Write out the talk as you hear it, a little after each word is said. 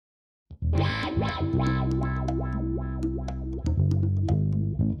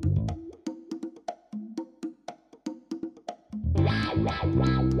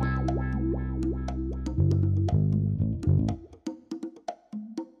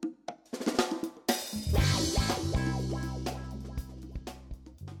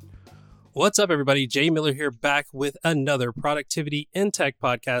What's up, everybody? Jay Miller here, back with another Productivity in Tech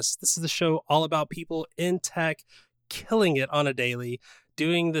podcast. This is the show all about people in tech killing it on a daily,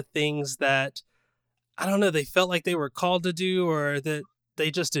 doing the things that, I don't know, they felt like they were called to do or that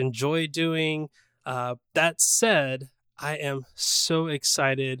they just enjoy doing. That said, I am so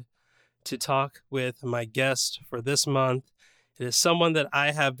excited to talk with my guest for this month. It is someone that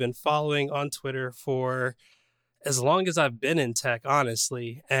I have been following on Twitter for as long as I've been in tech,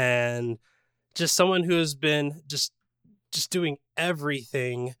 honestly, and just someone who has been just doing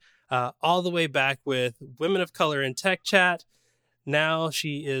everything all the way back with Women of Color in Tech Chat. Now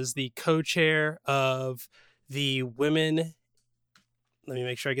she is the co-chair of the Women, let me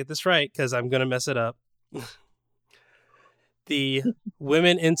make sure I get this right because I'm going to mess it up, the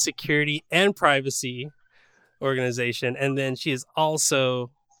Women in Security and Privacy organization. And then she is also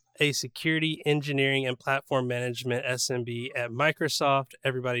a security engineering and platform management SMB at Microsoft.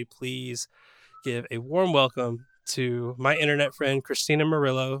 Everybody, please give a warm welcome to my internet friend, Christina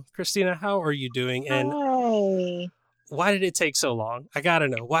Morrillo. Christina, how are you doing? And Hi. why did it take so long? I gotta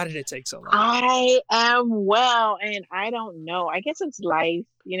know. Why did it take so long? I am well, and I don't know. I guess it's life,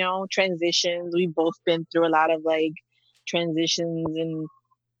 transitions. We've both been through a lot of transitions and,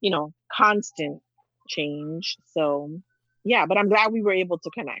 constant change. So, yeah, but I'm glad we were able to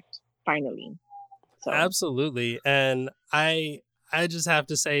connect finally. So Absolutely. And I just have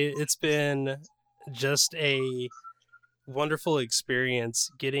to say it's been just a wonderful experience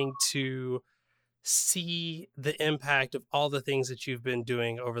getting to see the impact of all the things that you've been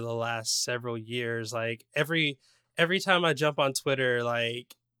doing over the last several years. Like every time I jump on Twitter,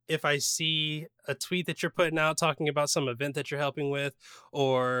 like if I see a tweet that you're putting out talking about some event that you're helping with,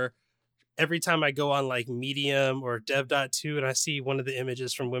 or every time I go on like Medium or Dev.to and I see one of the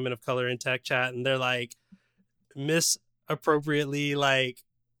images from Women of Color in Tech Chat and they're like misappropriately like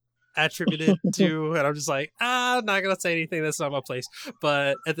attributed to, and I'm just like, I'm not gonna say anything, that's not my place.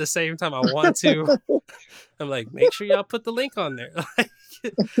 But at the same time I want to. I'm like, make sure y'all put the link on there.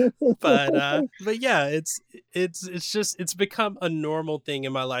 But yeah, it's become a normal thing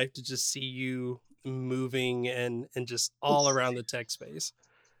in my life to just see you moving and just all around the tech space.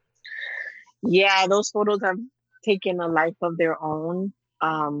 yeah, those photos have taken a life of their own.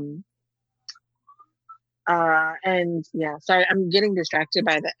 And yeah, sorry, I'm getting distracted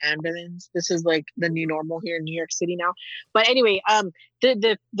by the ambulance. This is like the new normal here in New York City now. But anyway,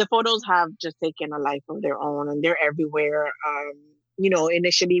 the photos have just taken a life of their own, and they're everywhere.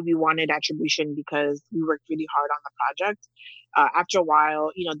 Initially we wanted attribution because we worked really hard on the project. After a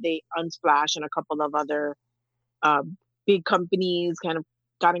while, they Unsplash and a couple of other big companies kind of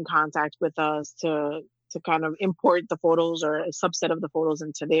got in contact with us to kind of import the photos or a subset of the photos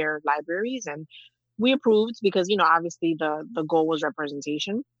into their libraries, and we approved because obviously the goal was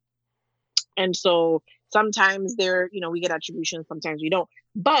representation. And so sometimes we get attribution, sometimes we don't.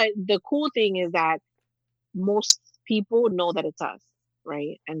 But the cool thing is that most people know that it's us,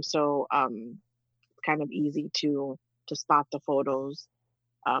 right? And so it's kind of easy to spot the photos,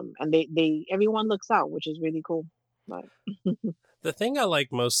 and they everyone looks out, which is really cool. But The thing I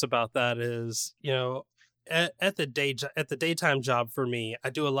like most about that is, at the daytime job for me, I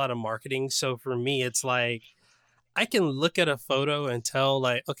do a lot of marketing. So for me, it's like I can look at a photo and tell,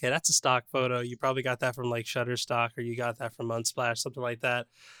 like, okay, that's a stock photo. You probably got that from like Shutterstock, or you got that from Unsplash, something like that.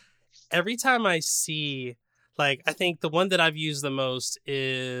 Every time I see, like, I think the one that I've used the most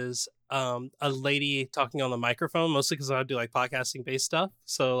is a lady talking on the microphone, mostly because I do like podcasting based stuff.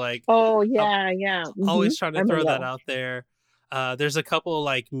 So like, oh yeah, yeah, always trying to I throw remember that out there. There's a couple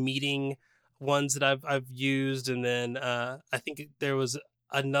like meeting ones that I've used, and then I think there was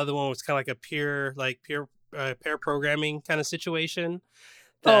another one was kind of like a pair programming kind of situation.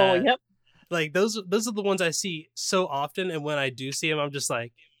 Oh, That yep. like those are the ones I see so often, and when I do see them, I'm just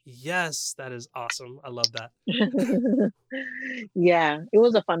like, yes, that is awesome. I love that. Yeah, it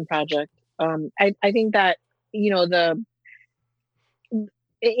was a fun project. I think that the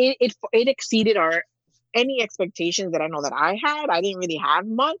it exceeded our any expectations that I know that I had. I didn't really have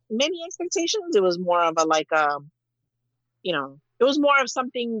many expectations. It was more of a it was more of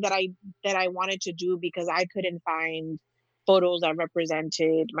something that I wanted to do because I couldn't find photos that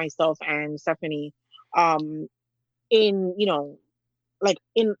represented myself and Stephanie in like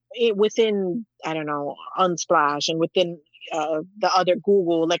in it within, I don't know, Unsplash and within the other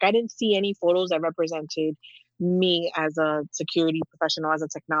Google. Like I didn't see any photos that represented me as a security professional, as a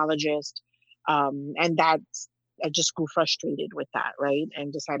technologist, and that's I just grew frustrated with that, right,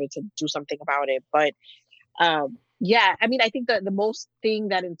 and decided to do something about it. But yeah, I mean, I think that the most thing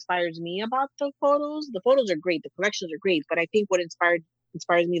that inspires me about the photos are great, the collections are great, but I think what inspires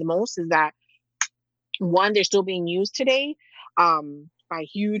me the most is that one, they're still being used today by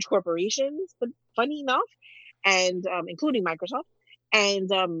huge corporations, but funny enough, and including Microsoft. And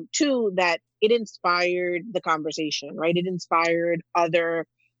two, that it inspired the conversation, right? It inspired other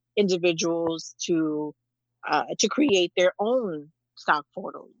individuals to create their own stock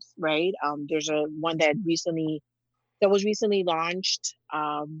photos, right? There's a one that was recently launched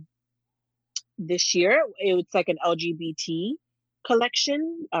this year. It's like an LGBT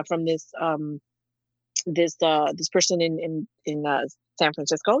collection from this person in San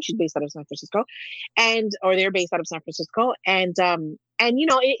Francisco. She's based out of San Francisco, and or they're based out of San Francisco, and you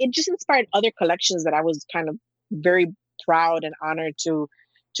know it just inspired other collections that I was kind of very proud and honored to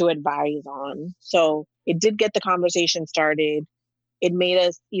advise on. So it did get the conversation started. It made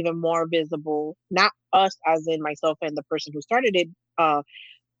us even more visible, not us as in myself and the person who started it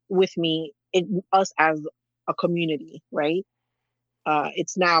with me, us as a community, right?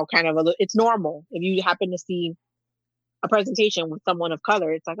 It's now kind of it's normal if you happen to see a presentation with someone of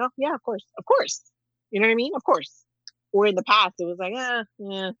color. It's like, oh yeah, of course, you know what I mean, of course. Or in the past, it was like, yeah,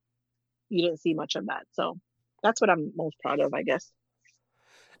 you didn't see much of that. So that's what I'm most proud of, I guess.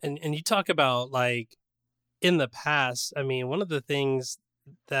 And you talk about like in the past. I mean, one of the things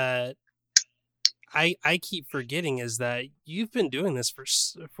that I keep forgetting is that you've been doing this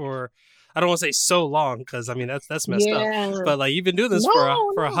for I don't want to say so long because I mean that's messed up, Yeah. but like you've been doing this No,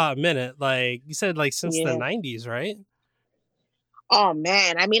 for a no. hot minute. Like you said, like since the Yeah. '90s, right? Oh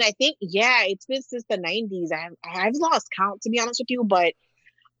man. I mean, I think yeah, it's been since the 90s. I've lost count to be honest with you, but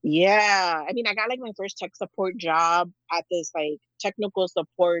yeah. I mean, I got like my first tech support job at this like technical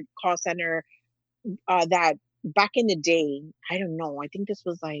support call center that back in the day, I don't know. I think this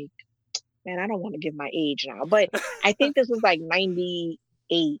was like, man, I don't want to give my age now, but I think this was like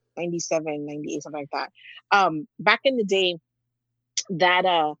 98, 97, 98, something like that. Back in the day,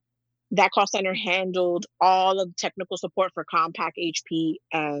 that that call center handled all of the technical support for Compaq, HP,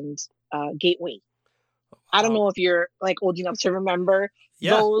 and Gateway. I don't Wow. know if you're like old enough to remember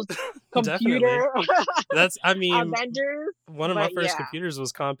Yeah, those definitely. computer That's I mean, vendors, one of my but first yeah, computers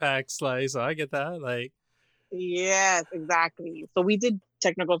was compact slice, so I get that. Like, yes, exactly. So we did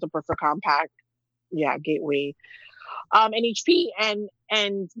technical support for Compaq, yeah, Gateway, and HP,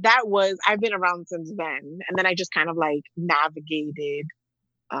 and that was I've been around since then, and then I just kind of like navigated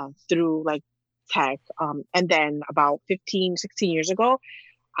through like tech, and then about 15, 16 years ago,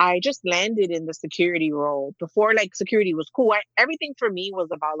 I just landed in the security role. Before like security was cool. Everything for me was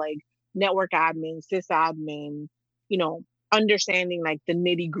about like network admin, sysadmin, you know, understanding like the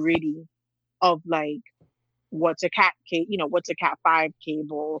nitty gritty of like what's a cat 5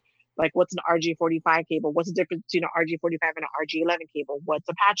 cable, like what's an RG45 cable, what's the difference between an RG45 and an RG11 cable, what's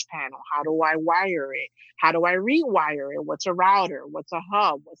a patch panel, how do I wire it, how do I rewire it, what's a router, what's a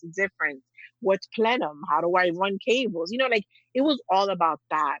hub, what's the difference, what's plenum, how do I run cables, like it was all about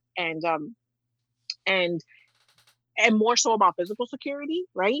that. And and more so about physical security,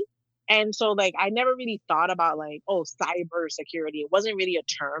 right? And so like I never really thought about like, oh, cyber security. It wasn't really a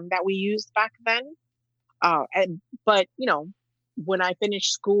term that we used back then. But when I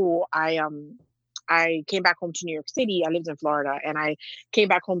finished school, I came back home to New York City. I lived in Florida, and I came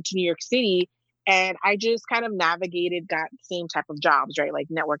back home to New York City, and I just kind of navigated, got the same type of jobs, right? Like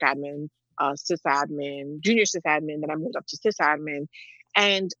network admin, sysadmin, junior sysadmin. Then I moved up to sysadmin,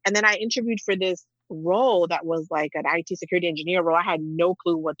 and then I interviewed for this role that was like an IT security engineer role. I had no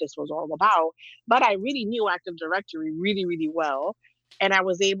clue what this was all about, but I really knew Active Directory really, really well, and I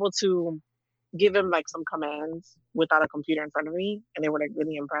was able to give him like some commands without a computer in front of me, and they were like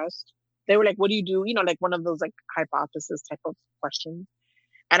really impressed. They were like, what do you do, like one of those like hypothesis type of questions,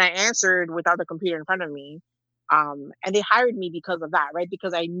 and I answered without the computer in front of me. And they hired me because of that, right?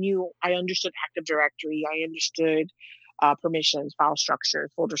 Because I understood Active Directory, I understood permissions, file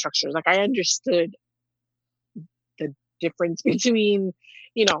structures, folder structures, like I understood the difference between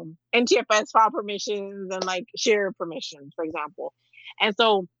NTFS file permissions and like share permissions, for example. And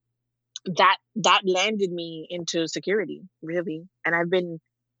so that landed me into security, really, and I've been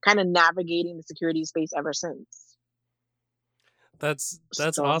kind of navigating the security space ever since. that's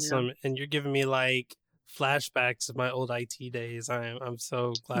So yeah, awesome, and you're giving me like flashbacks of my old IT days. I'm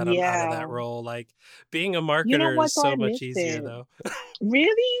so glad I'm out of that yeah. role. Like being a You know marketer what? is Though I so much miss easier it. though.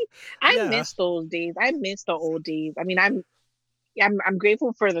 Really, I Yeah. miss those days. I miss the old days. I mean, I'm I'm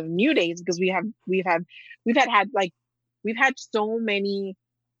grateful for the new days because we've had so many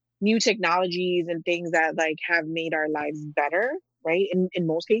new technologies and things that like have made our lives better, right? In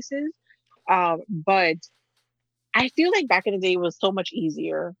most cases. But I feel like back in the day was so much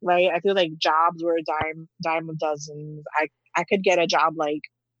easier, right? I feel like jobs were a dime a dozen. I could get a job like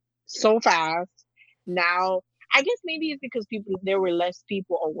so fast. Now, I guess maybe it's because people there were less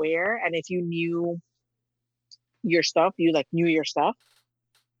people aware, and if you knew your stuff, you like knew your stuff.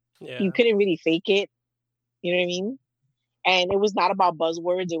 You Yeah. couldn't really fake it. You know what I mean? And it was not about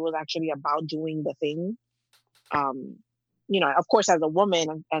buzzwords. It was actually about doing the thing. Um, of course, as a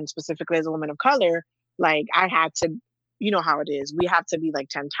woman and specifically as a woman of color, like I had to, you know how it is. We have to be like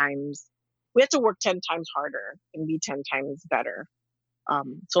 10 times, we have to work 10 times harder and be 10 times better.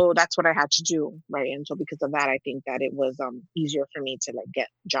 So that's what I had to do, right? And so because of that, I think that it was easier for me to like get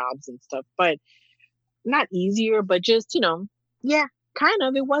jobs and stuff, but not easier, but just, yeah, kind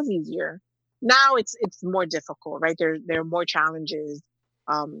of, it was easier. Now it's more difficult, right? There are more challenges,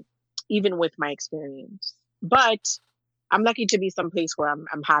 um, even with my experience. But I'm lucky to be someplace where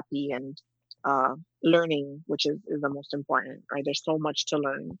I'm happy and uh, learning, which is the most important, right? There's so much to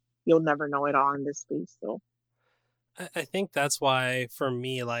learn. You'll never know it all in this space. So I think that's why for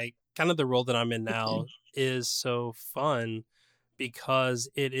me, like kind of the role that I'm in now is so fun because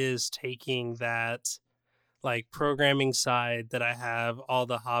it is taking that like programming side that I have, all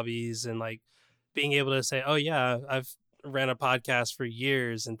the hobbies, and like being able to say, oh yeah, I've ran a podcast for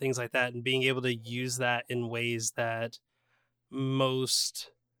years and things like that, and being able to use that in ways that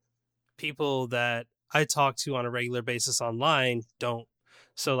most people that I talk to on a regular basis online don't.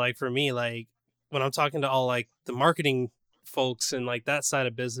 So like for me, like when I'm talking to all like the marketing folks and like that side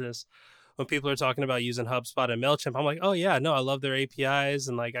of business, when people are talking about using HubSpot and MailChimp, I'm like, oh yeah, no, I love their APIs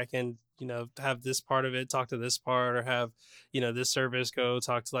and like I can, have this part of it talk to this part or have, this service go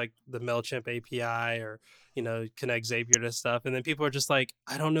talk to like the MailChimp API or, connect Zapier to stuff. And then people are just like,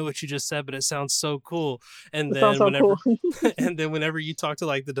 I don't know what you just said, but it sounds so cool. And it sounds then so cool. whenever you talk to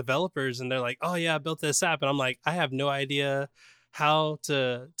like the developers and they're like, oh yeah, I built this app. And I'm like, I have no idea how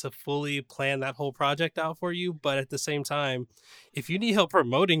to fully plan that whole project out for you, but at the same time, if you need help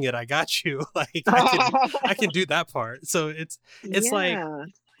promoting it, I got you. Like I can do that part. So it's like Yeah.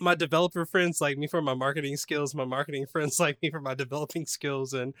 my developer friends like me for my marketing skills, my marketing friends like me for my developing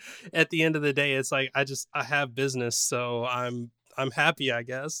skills, and at the end of the day it's like I have business, so I'm happy, I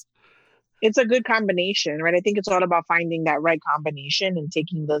guess. It's a good combination, right? I think it's all about finding that right combination and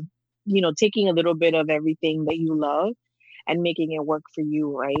taking a little bit of everything that you love and making it work for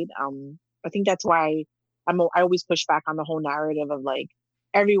you, right? I think that's why I always push back on the whole narrative of like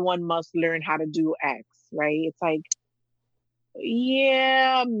everyone must learn how to do X, right? It's like,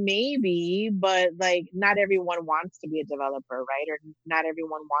 yeah, maybe, but like not everyone wants to be a developer, right? Or not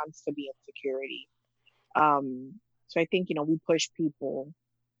everyone wants to be in security. So I think, we push people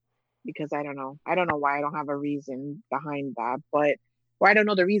because I don't know why I don't have a reason behind that, but or I don't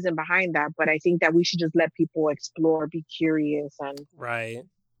know the reason behind that, but I think that we should just let people explore, be curious, and Right.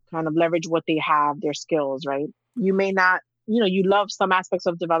 kind of leverage what they have, their skills, right? You may not, you love some aspects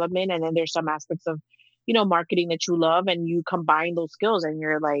of development, and then there's some aspects of, marketing that you love, and you combine those skills, and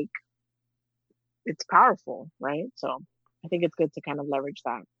you're like, it's powerful, right? So I think it's good to kind of leverage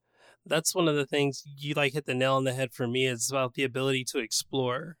that. That's one of the things you like hit the nail on the head for me is about the ability to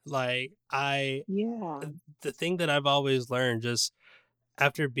explore. Like Yeah. the thing that I've always learned just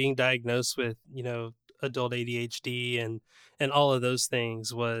after being diagnosed with, adult ADHD and all of those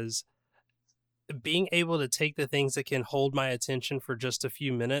things was being able to take the things that can hold my attention for just a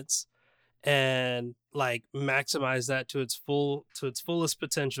few minutes and like maximize that to its fullest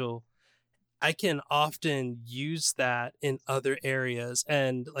potential. I can often use that in other areas,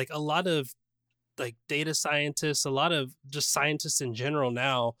 and like a lot of like data scientists, a lot of just scientists in general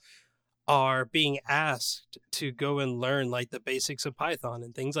now are being asked to go and learn like the basics of Python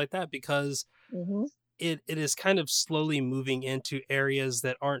and things like that because Hmm. it is kind of slowly moving into areas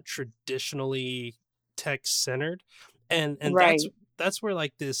that aren't traditionally tech centered. And Right. that's where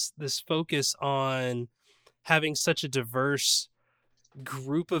like this focus on having such a diverse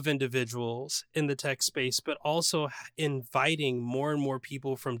group of individuals in the tech space, but also inviting more and more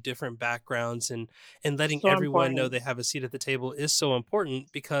people from different backgrounds and letting So everyone know important. they have a seat at the table is so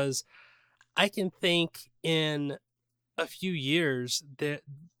important because I can think in a few years that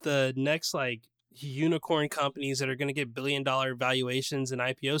the next like unicorn companies that are going to get $1 billion valuations and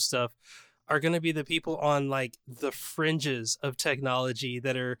IPO stuff are going to be the people on like the fringes of technology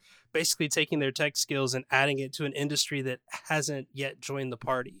that are basically taking their tech skills and adding it to an industry that hasn't yet joined the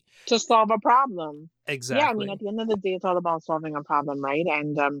party. To solve a problem. Yeah, I mean, at Exactly. the end of the day, it's all about solving a problem, right?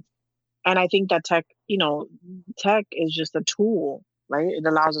 And I think that tech, tech is just a tool, right? It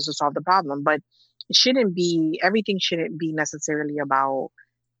allows us to solve the problem, but it shouldn't be everything shouldn't be necessarily about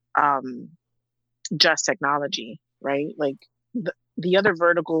um just technology, right? Like the other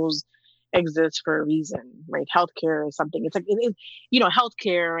verticals exist for a reason, right? Healthcare is something. It's like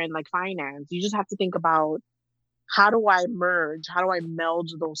healthcare and like finance. You just have to think about how do I meld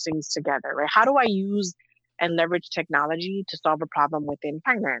those things together, right? How do I use and leverage technology to solve a problem within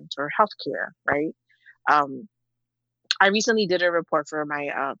finance or healthcare, right? Um, I recently did a report for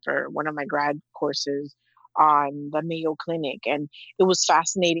my for one of my grad courses on the Mayo Clinic, and it was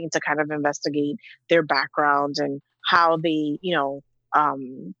fascinating to kind of investigate their backgrounds and how they,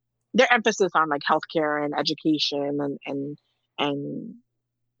 their emphasis on like healthcare and education and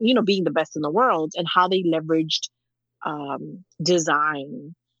being the best in the world, and how they leveraged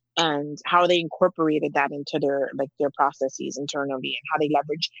design and how they incorporated that into their processes internally, and how they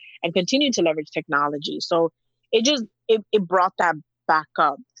leverage and continue to leverage technology. So it brought that back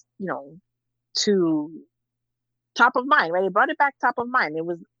up, to top of mind, right? It brought it back top of mind.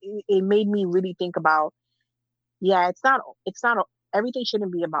 It made me really think about, yeah, it's not everything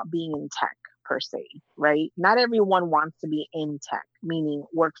shouldn't be about being in tech per se, right? Not everyone wants to be in tech, meaning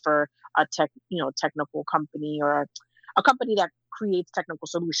work for a technical company, or a company that creates technical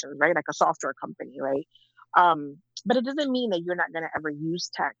solutions, right? Like a software company, right? But it doesn't mean that you're not going to ever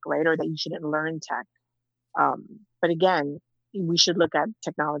use tech, right? Or that you shouldn't learn tech. But again, we should look at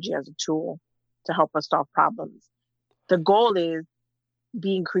technology as a tool to help us solve problems. The goal is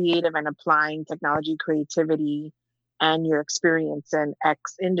being creative and applying technology, creativity, and your experience in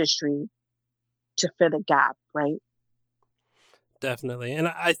X industry to fill a gap, right? Definitely. And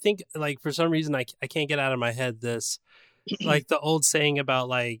I think like for some reason I can't get out of my head this like the old saying about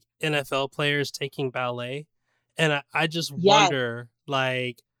like NFL players taking ballet. And I just Yes, wonder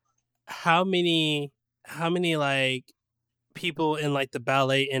like how many like people in like the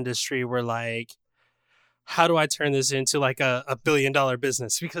ballet industry were like, how do I turn this into like a $1 billion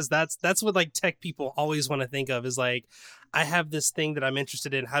business? Because that's what like tech people always want to think of is like, I have this thing that I'm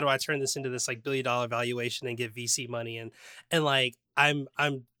interested in. How do I turn this into this like $1 billion valuation and get VC money? And like I'm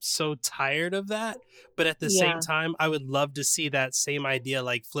so tired of that. But at the same yeah. time, I would love to see that same idea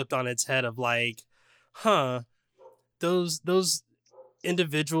like flipped on its head of like, huh, those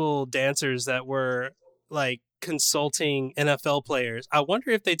individual dancers that were like consulting NFL players. I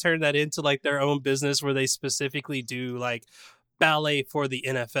wonder if they turn that into like their own business where they specifically do like ballet for the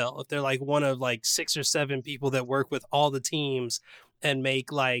NFL. If they're like one of like 6 or 7 people that work with all the teams and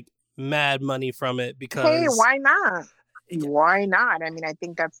make like mad money from it Hey, because why not? Why not? I mean, I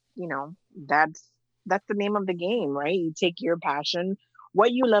think that's the name of the game, right? You take your passion,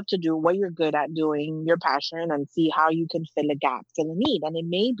 what you love to do, what you're good at doing, your passion, and see how you can fill a gap, fill a need. And it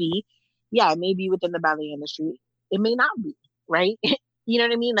may be, yeah, it may be within the ballet industry. It may not be, right? You know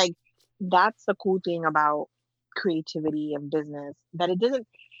what I mean? Like that's the cool thing about creativity and business, that it doesn't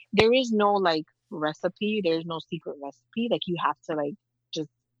there is no like recipe, there's no secret recipe. Like you have to like just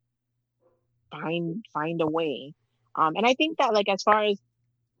find a way. And I think that like as far as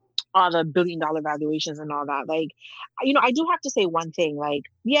all the $1 billion valuations and all that, like I do have to say one thing. Like,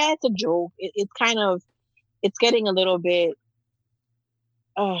 yeah, it's a joke. It's kind of it's getting a little bit.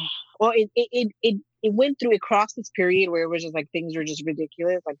 Uh, well, it went through. It crossed this period where it was just like things were just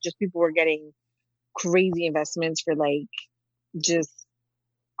ridiculous. Like just people were getting crazy investments for like just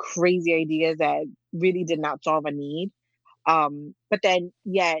crazy ideas that really did not solve a need. But then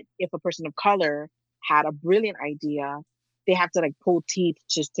yet, if a person of color had a brilliant idea, they have to like pull teeth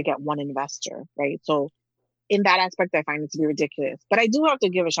just to get one investor, right? So in that aspect, I find it to be ridiculous. But I do have to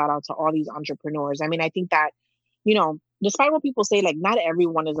give a shout out to all these entrepreneurs. I mean, I think that, despite what people say, like not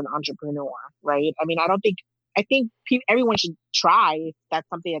everyone is an entrepreneur, right? I mean, I think everyone should try if that's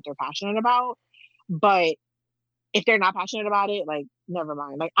something that they're passionate about. But if they're not passionate about it, like never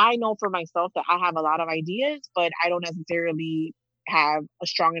mind. Like I know for myself that I have a lot of ideas, but I don't necessarily have a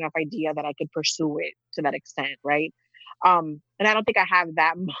strong enough idea that I could pursue it to that extent, right? And I don't think I have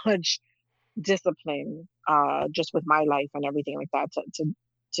that much discipline, just with my life and everything like that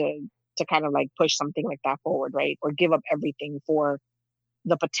to to kind of like push something like that forward, right? Or give up everything for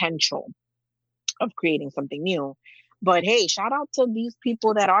the potential of creating something new. But hey, shout out to these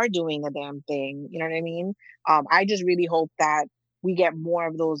people that are doing the damn thing. You know what I mean? I just really hope that we get more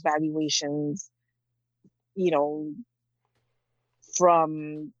of those valuations, you know,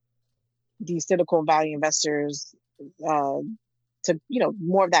 from these Silicon Valley investors uh, to,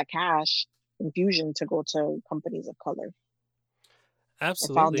 more of that cash infusion to go to companies of color or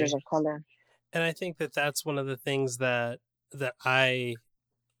founders Absolutely. of color. And I think that that's one of the things that I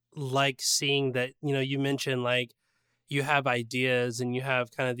like seeing, that, you mentioned, like, you have ideas and you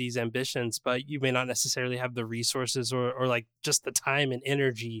have kind of these ambitions, but you may not necessarily have the resources, or like just the time and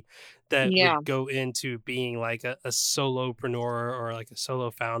energy that Yeah, would go into being like a solopreneur or like a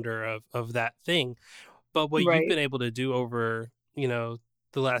solo founder of that thing. But what you've right. been able to do over, the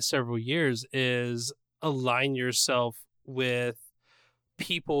last several years is align yourself with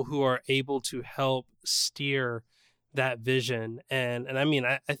people who are able to help steer that vision. And I mean,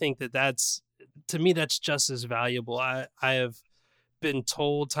 I think that that's, to me, that's just as valuable. I have been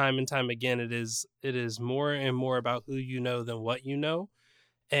told time and time again, it is more and more about who you know than what you know.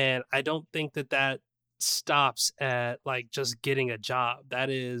 And I don't think that that stops at like just getting a job. That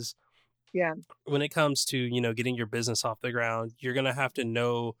is, Yeah, when it comes to, getting your business off the ground, you're going to have to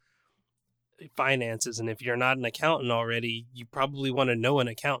know finances. And if you're not an accountant already, you probably want to know an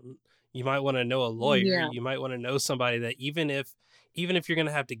accountant. You might want to know a lawyer. yeah, You might want to know somebody that, even if you're going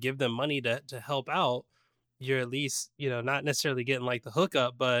to have to give them money to help out, you're at least, not necessarily getting like the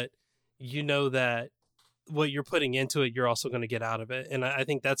hookup, but that what you're putting into it, you're also going to get out of it. And I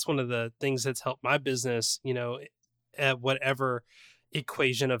think that's one of the things that's helped my business, at whatever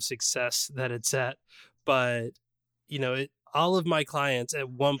equation of success that it's at. But, all of my clients at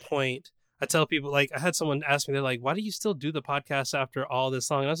one point, I tell people, like, I had someone ask me, they're like, why do you still do the podcast after all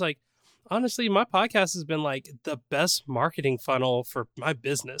this long? And I was like, honestly, my podcast has been like the best marketing funnel for my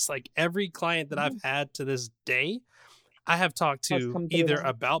business. Like, every client that I've had to this day, I have talked has to come through either that.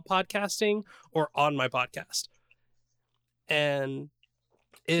 about podcasting or on my podcast. And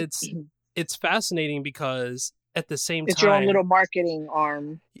it's it's fascinating because at the same It's your own time, little marketing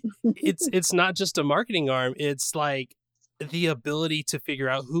arm. it's not just a marketing arm. It's like the ability to figure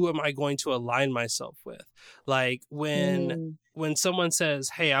out, who am I going to align myself with? Like, Mm, when someone says,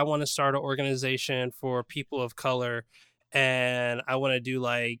 hey, I want to start an organization for people of color and I want to do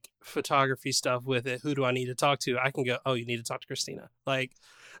like photography stuff with it, who do I need to talk to? I can go, oh, you need to talk to Christina. Like,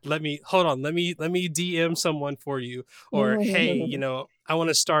 let me DM someone for you. Or, hey, I want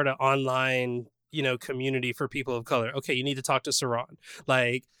to start an online, community for people of color. Okay, you need to talk to Saran.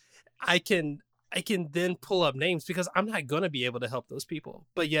 Like, I can I can then pull up names, because I'm not going to be able to help those people.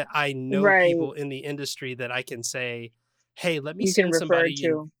 But yet I know right. people in the industry that I can say, hey, let me You can send refer somebody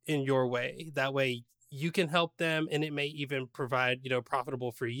in, to. in your way. That way you can help them, and it may even provide,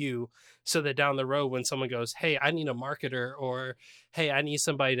 profitable for you, so that down the road when someone goes, hey, I need a marketer, or hey, I need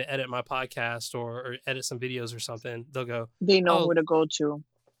somebody to edit my podcast, or edit some videos or something, they'll go, They know oh, who to go to.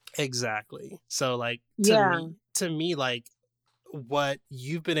 exactly. So like, to Yeah. me, like, what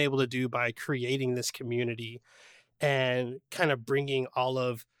you've been able to do by creating this community and kind of bringing all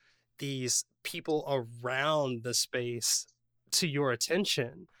of these people around the space to your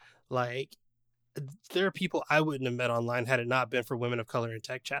attention. Like, there are people I wouldn't have met online had it not been for Women of Color in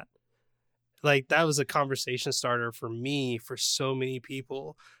Tech Chat. Like, that was a conversation starter for me, for so many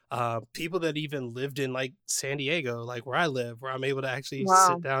people. People that even lived in like San Diego, like where I live, where I'm able to actually sit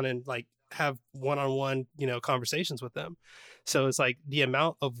Wow. down and like have one-on-one, conversations with them. So it's like the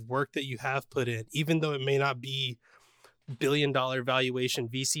amount of work that you have put in, even though it may not be billion-dollar valuation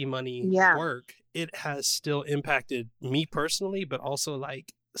VC money Yeah. work, it has still impacted me personally, but also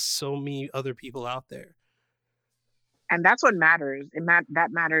like so many other people out there. And that's what matters.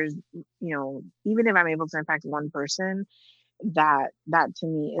 That matters, even if I'm able to impact one person, that to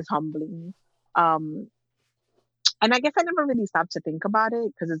me is humbling. Um, and I guess I never really stopped to think about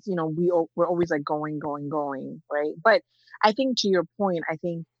it because it's, we're always like going, going, going, right? But I think to your point, I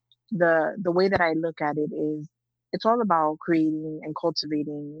think the way that I look at it is it's all about creating and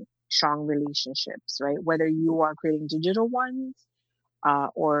cultivating strong relationships, right? Whether you are creating digital ones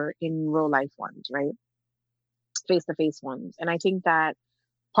or in real life ones, right? Face to face ones. And I think that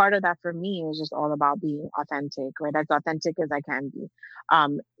part of that for me is just all about being authentic, right? As authentic as I can be.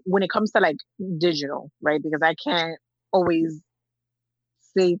 When it comes to like digital, right? Because I can't always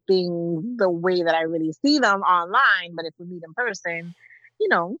say things the way that I really see them online, but if we meet in person, you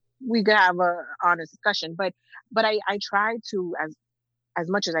know, we could have a honest discussion. But I try to as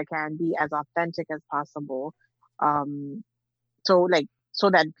much as I can be as authentic as possible. Um, so like so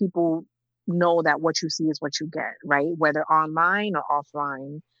that people know that what you see is what you get, right? Whether online or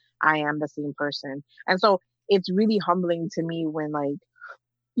offline, I am the same person. And so it's really humbling to me when like,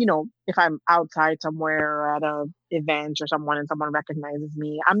 if I'm outside somewhere or at a event or someone and someone recognizes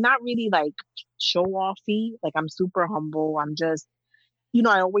me, I'm not really like show offy. Like I'm super humble. I'm just,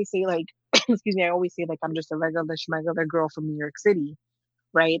 I always say like excuse me, I always say like I'm just a regular schmegular girl from New York City,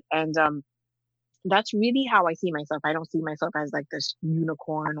 right? And that's really how I see myself. I don't see myself as like this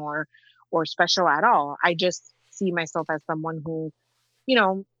unicorn or special at all. I just see myself as someone who, you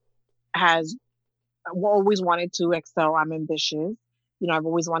know, has always wanted to excel. I'm ambitious. I've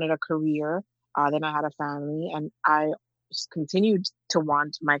always wanted a career. Then I had a family, and I continued to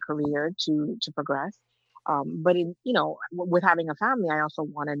want my career to progress. But with having a family,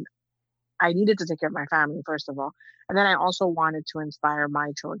 I needed to take care of my family first of all, and then I also wanted to inspire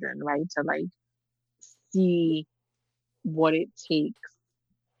my children, right? To like see what it takes,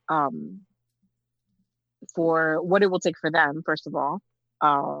 um, for what it will take for them, first of all.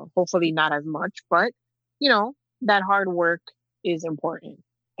 Hopefully not as much, but you know, that hard work is important,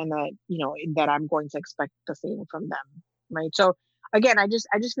 and that I'm going to expect the same from them, right? So again, I just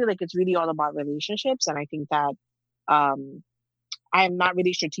feel like it's really all about relationships, and I think that um I am not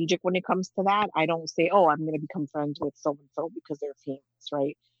really strategic when it comes to that. I don't say, "Oh, I'm going to become friends with so and so because they're famous,"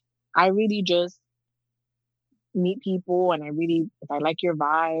 right? I really just meet people, and if I like your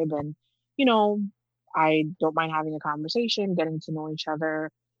vibe, and you know I don't mind having a conversation, getting to know each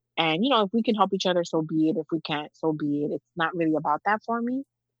other, and if we can help each other, so be it. If we can't, so be it. It's not really about that for me.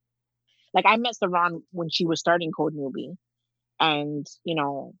 Like, I met Saran when she was starting Code Newbie, and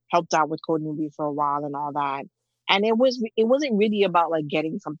helped out with Code Newbie for a while and all that, and it wasn't really about like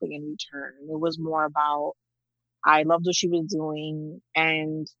getting something in return. It was more about, I loved what she was doing,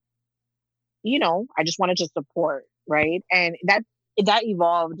 and I just wanted to support, right? And that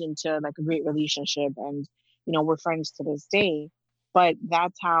evolved into like a great relationship, and we're friends to this day. But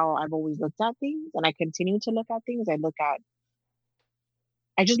that's how I've always looked at things, and I continue to look at things. I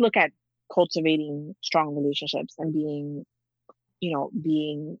just look at cultivating strong relationships and being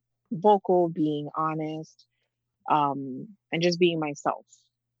vocal, being honest, and just being myself.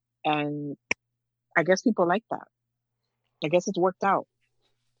 And I guess people like that. I guess it's worked out.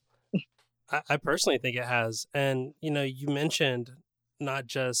 I personally think it has. And, you mentioned not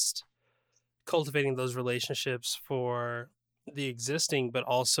just cultivating those relationships for the existing, but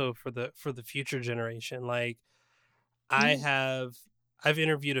also for the future generation. Like, I Mm, have I've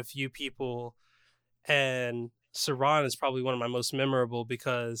interviewed a few people, and Saran is probably one of my most memorable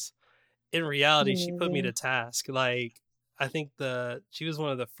because in she's reality she put me to amazing. task. Like, I think the she was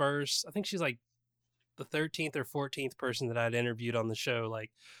one of the first, I think she's like the 13th or 14th person that I'd interviewed on the show,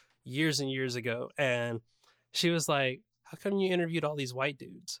 like years and years ago. And she was like, "How come you interviewed all these white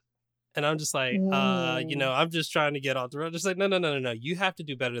dudes?" And I'm just like, Mm, I'm just trying to get off the road. Just like, no, no, no, no, no. You have to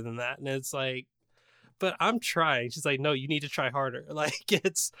do better than that. And it's like, but I'm trying. She's like, no, you need to try harder. Like,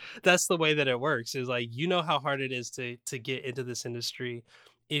 that's the way that it works. Is like, how hard it is to get into this industry.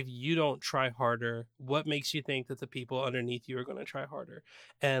 If you don't try harder, what makes you think that the people underneath you are going to try harder?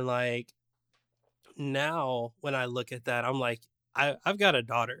 And like, now when I look at that, I'm like, I've got a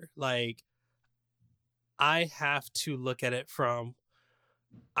daughter. Like, I have to look at it from,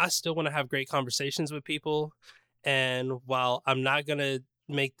 I still want to have great conversations with people. And while I'm not going to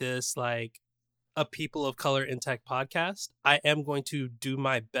make this like a people of color in tech podcast, I am going to do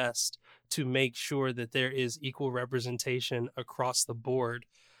my best to make sure that there is equal representation across the board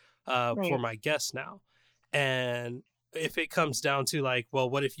for right. my guests now. And if it comes down to like, well,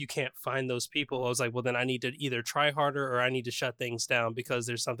 what if you can't find those people? I was like, well, then I need to either try harder or I need to shut things down because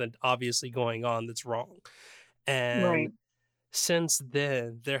there's something obviously going on that's wrong. And Right. since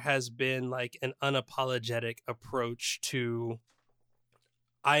then, there has been like an unapologetic approach to,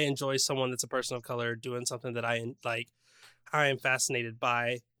 I enjoy someone that's a person of color doing something that I like, I am fascinated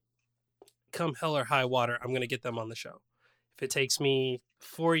by. Come hell or high water, I'm going to get them on the show. If it takes me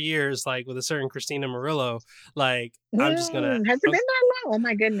 4 years, like with a certain Christina Morrillo, like I'm just gonna. Has it been that long? Oh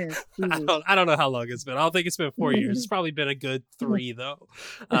my goodness, Jesus. I don't know how long it's been. I don't think it's been 4 years. It's probably been a good three though.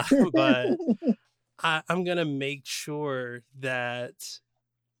 But I'm gonna make sure that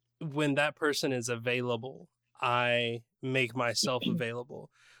when that person is available, I make myself available.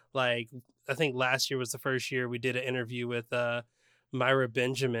 Like, I think last year was the first year we did an interview with Myra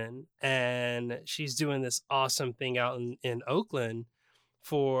Benjamin, and she's doing this awesome thing out in Oakland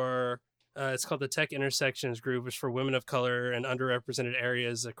for it's called the Tech Intersections Group, which is for women of color and underrepresented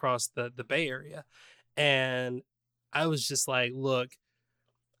areas across the Bay Area. And I was just like, look,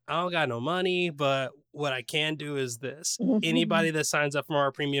 I don't got no money, but what I can do is this. Anybody that signs up for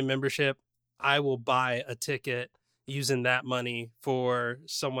our premium membership, I will buy a ticket using that money for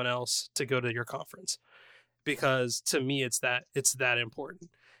someone else to go to your conference. Because to me it's that important.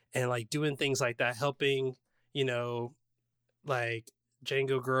 And like doing things like that, helping, you know, like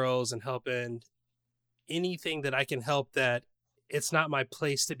Django girls and helping anything that I can help that it's not my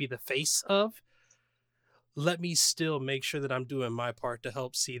place to be the face of. Let me still make sure that I'm doing my part to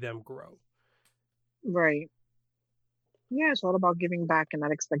help see them grow. Right. Yeah, it's all about giving back and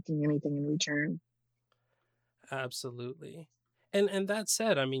not expecting anything in return. Absolutely. And that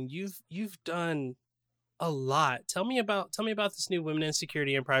said, I mean, you've done a lot. Tell me about this new Women in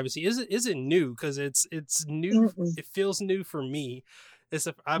Security and Privacy. Is it new? Because it's new. Mm-mm. It feels new for me.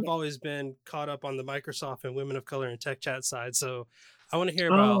 I've Yeah. always been caught up on the Microsoft and Women of Color and Tech Chat side. So I want to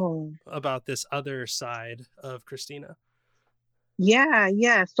hear Oh, about this other side of Christina. yeah,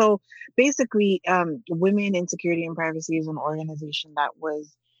 yeah. So basically, Women in Security and Privacy is an organization that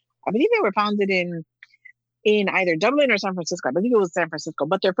was, I believe they were founded in either Dublin or San Francisco. I believe it was San Francisco,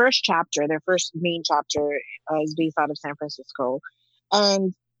 but their first chapter, their first main chapter, is based out of San Francisco,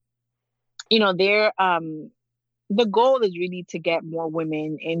 and their the goal is really to get more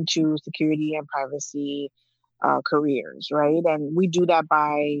women into security and privacy careers, right? And we do that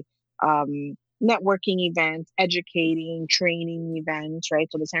by networking events, educating, training events, right?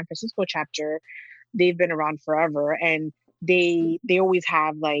 So the San Francisco chapter, they've been around forever, and they always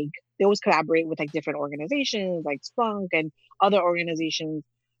have like they always collaborate with like different organizations like Splunk and other organizations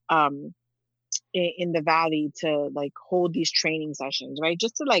um, in the valley to like hold these training sessions, right?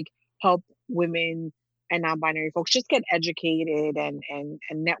 Just to like help women and non-binary folks just get educated and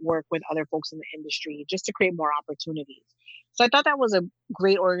network with other folks in the industry just to create more opportunities. So I thought that was a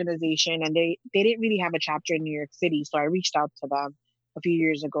great organization, and they didn't really have a chapter in New York City, so I reached out to them a few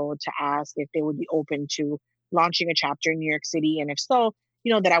years ago to ask if they would be open to launching a chapter in New York City, and if so,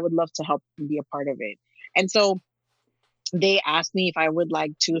 that I would love to help and be a part of it. And so they asked me if I would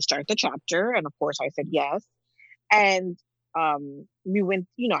like to start the chapter, and of course I said yes. And we went,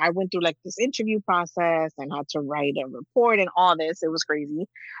 I went through like this interview process and had to write a report and all this. It was crazy.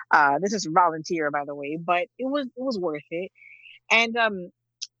 This is volunteer, by the way, but it was worth it. And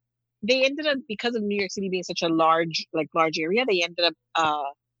they ended up, because of New York City being such a large area, they ended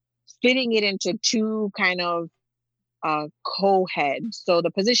up splitting it into two kind of co-heads. So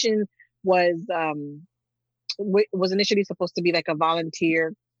the position was was initially supposed to be like a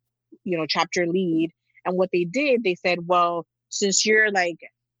volunteer, chapter lead. And what they did, they said, well, since you're like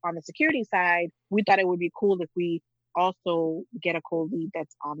on the security side, we thought it would be cool if we also get a co-lead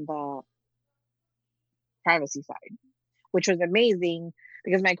that's on the privacy side, which was amazing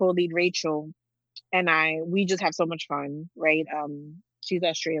because my co-lead Rachel and we just have so much fun, right? She's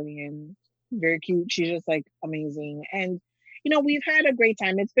Australian, very cute. She's just like amazing. And we've had a great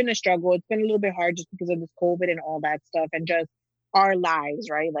time. It's been a struggle. It's been a little bit hard just because of this COVID and all that stuff and just our lives,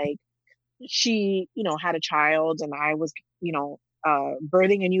 right? Like she, had a child and I was,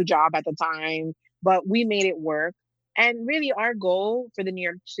 birthing a new job at the time, but we made it work. And really our goal for the New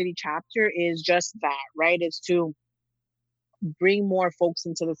York City chapter is just that, right? Is to bring more folks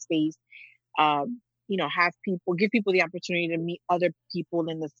into the space, have people, give people the opportunity to meet other people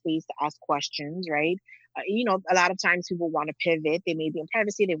in the space to ask questions, right? A lot of times people want to pivot. They may be in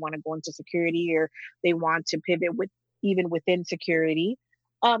privacy, they want to go into security, or they want to pivot with even within security.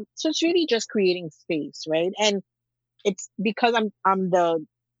 So it's really just creating space, right? And it's because I'm the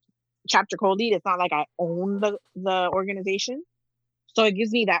chapter co-lead. It's not like I own the organization, so it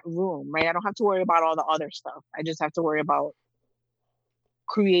gives me that room, right? I don't have to worry about all the other stuff. I just have to worry about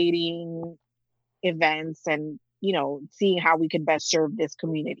creating events and seeing how we could best serve this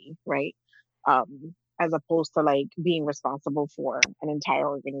community, right? As opposed to like being responsible for an entire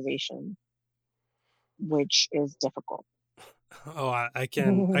organization, which is difficult. Oh, I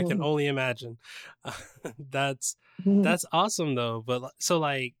can only imagine. That's that's awesome though. But so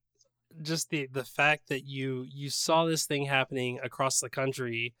like just the fact that you saw this thing happening across the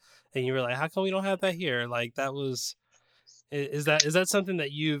country and you were like, how come we don't have that here? Like that was is that something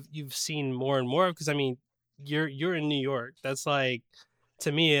that you've seen more and more of? Because I mean, you're in New York. That's like,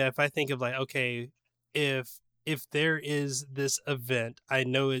 to me, if I think of like, okay, if there is this event, I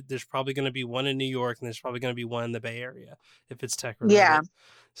know there's probably going to be one in New York and there's probably going to be one in the Bay Area if it's tech Yeah, related.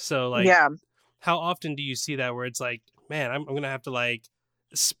 So like, yeah. how often do you see that where it's like, man, I'm gonna have to like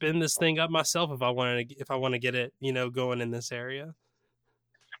spin this thing up myself if I want to get it, going in this area.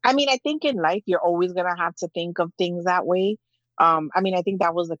 I mean, I think in life you're always gonna have to think of things that way. I mean, I think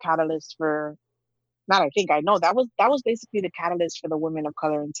that was the catalyst for not I think I know that was basically the catalyst for the women of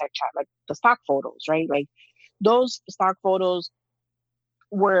color in tech chat, like the stock photos, right? Like those stock photos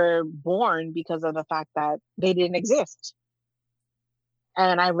were born because of the fact that they didn't exist.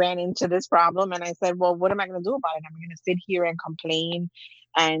 And I ran into this problem and I said, well, what am I going to do about it? Am I going to sit here and complain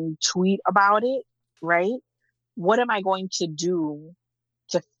and tweet about it? Right? What am I going to do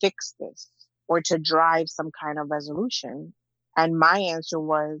to fix this or to drive some kind of resolution? And my answer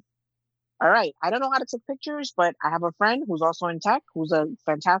was, all right, I don't know how to take pictures, but I have a friend who's also in tech, who's a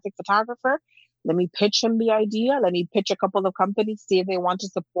fantastic photographer. Let me pitch him the idea. Let me pitch a couple of companies, see if they want to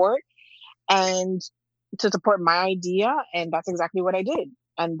support and to support my idea. And that's exactly what I did.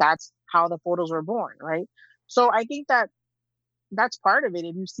 And that's how the photos were born, right? So I think that that's part of it.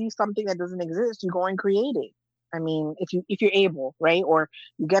 If you see something that doesn't exist, you go and create it. I mean, if you're able, right? Or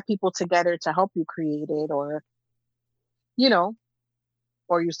you get people together to help you create it, or you know,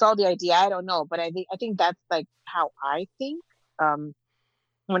 or you saw the idea. I don't know, but I think that's like how I think. Um,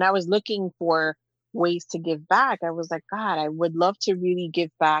 when I was looking for ways to give back, I was like, God, I would love to really give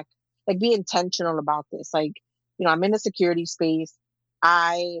back, like be intentional about this. Like, I'm in the security space.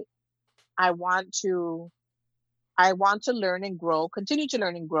 I I want to I want to learn and grow, continue to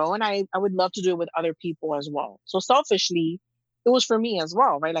learn and grow, and I would love to do it with other people as well. So selfishly, it was for me as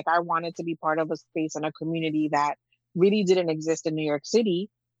well, right? Like I wanted to be part of a space and a community that really didn't exist in New York City,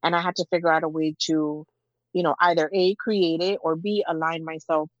 and I had to figure out a way to, either A, create it, or B, align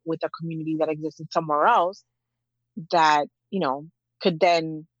myself with a community that existed somewhere else that, could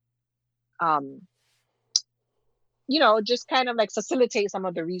then um, just kind of like facilitate some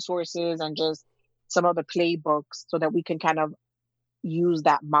of the resources and just some of the playbooks so that we can kind of use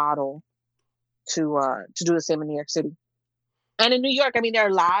that model to do the same in New York City. And in New York, I mean, there are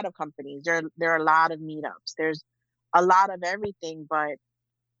a lot of companies. There are a lot of meetups. There's a lot of everything, but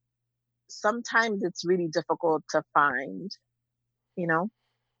sometimes it's really difficult to find. You know,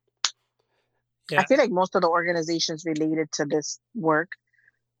 I Yeah, feel like most of the organizations related to this work,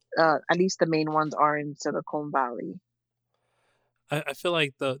 at least the main ones, are in Silicon Valley. I feel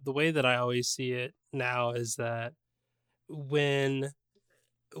like the way that I always see it now is that when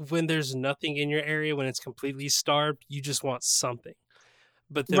when there's nothing in your area, when it's completely starved, you just want something.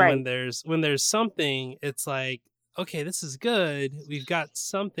 But then Right. when there's something, it's like, okay, this is good. We've got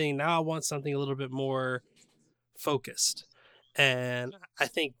something. Now I want something a little bit more focused. And I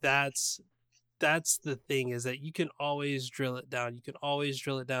think that's the thing, is that you can always drill it down. You can always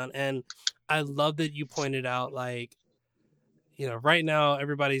drill it down. And I love that you pointed out, like, right now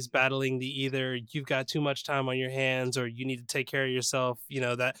everybody's battling the either you've got too much time on your hands or you need to take care of yourself,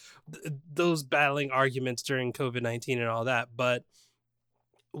 those battling arguments during COVID-19 and all that. But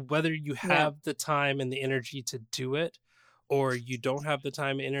whether you Yeah. have the time and the energy to do it, or you don't have the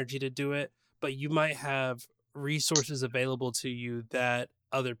time and energy to do it, but you might have resources available to you that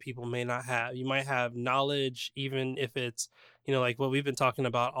other people may not have. You might have knowledge, even if it's, like what we've been talking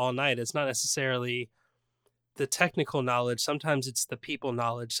about all night. It's not necessarily the technical knowledge. Sometimes it's the people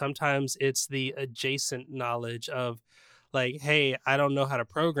knowledge. Sometimes it's the adjacent knowledge of, like, hey, I don't know how to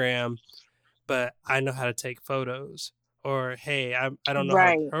program, but I know how to take photos. Or hey, I don't know how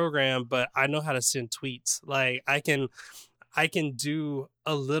to Right. program, but I know how to send tweets. Like I can do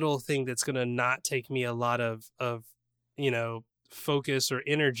a little thing that's gonna not take me a lot of focus or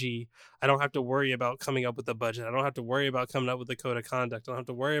energy. I don't have to worry about coming up with a budget. I don't have to worry about coming up with a code of conduct. I don't have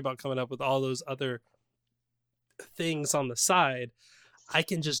to worry about coming up with all those other things on the side. I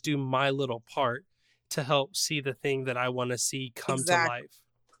can just do my little part to help see the thing that I want to see come to Exactly. life.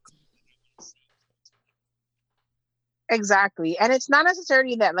 Exactly. And it's not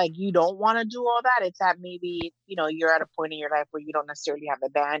necessarily that like you don't want to do all that. It's that maybe, you're at a point in your life where you don't necessarily have the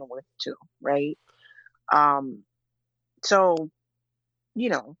bandwidth to, right? Um, so, you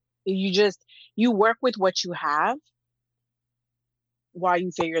know, you just you work with what you have while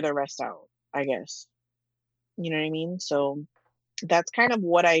you figure the rest out, I guess. You know what I mean? So that's kind of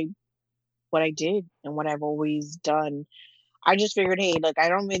what I did and what I've always done. I just figured, hey, look, I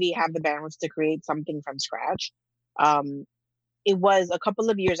don't really have the bandwidth to create something from scratch. Um, it was a couple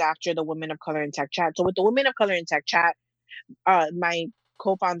of years after the Women of Color in Tech chat. So with the Women of Color in Tech chat, my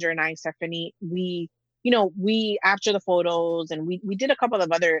co-founder and I, Stephanie, we after the photos, and we did a couple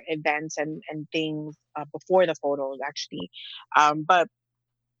of other events and things before the photos actually, but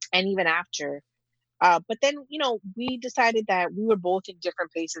and even after. But then, we decided that we were both in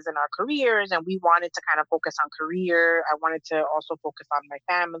different places in our careers and we wanted to kind of focus on career. I wanted to also focus on my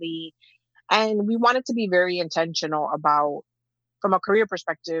family. And we wanted to be very intentional about, from a career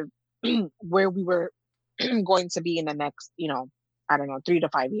perspective, where we were going to be in the next, I don't know, 3 to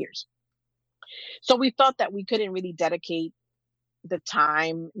 5 years. So we felt that we couldn't really dedicate the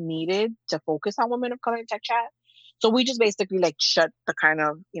time needed to focus on women of color in tech chat. So we just basically like shut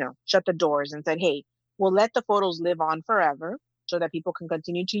the doors and said, hey, we'll let the photos live on forever so that people can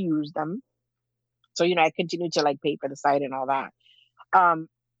continue to use them. So, I continue to like pay for the site and all that. Um,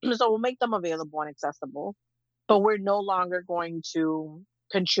 so we'll make them available and accessible, but we're no longer going to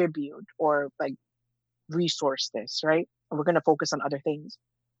contribute or like resource this, right? and we're going to focus on other things.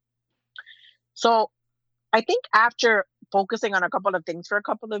 So I think after focusing on a couple of things for a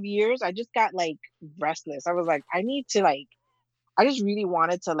couple of years, I just got like restless. I was like, I need to like, I just really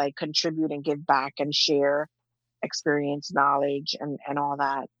wanted to like contribute and give back and share experience, knowledge, and all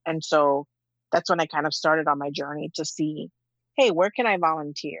that. And so that's when I kind of started on my journey to see, hey, where can I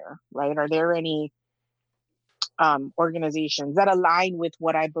volunteer? Right? Are there any organizations that align with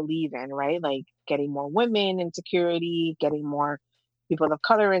what I believe in? Right? Like getting more women in security, getting more people of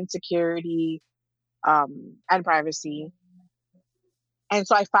color in security, and privacy. And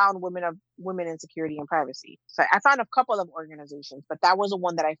so I found women in security and privacy. So I found a couple of organizations, but that was the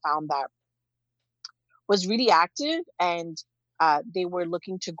one that I found that was really active, and they were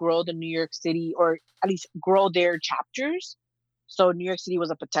looking to grow the New York City, or at least grow their chapters. So New York City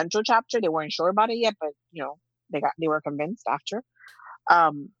was a potential chapter. They weren't sure about it yet, but they were convinced after.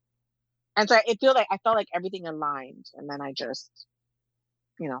 Um, and so I felt like everything aligned, and then I just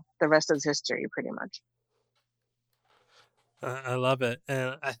the rest is history, pretty much. I love it,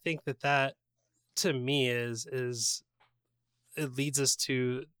 and I think that to me is it leads us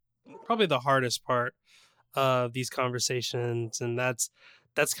to probably the hardest part of these conversations, and that's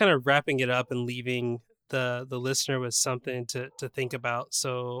kind of wrapping it up and leaving the listener with something to think about.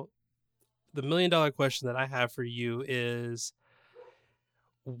 So the $1,000,000 question that I have for you is,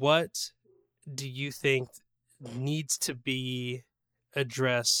 what do you think needs to be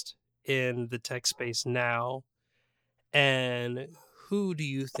addressed in the tech space now, and who do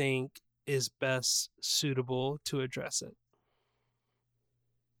you think is best suitable to address it?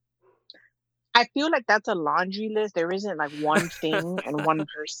 I feel like that's a laundry list. There isn't like one thing and one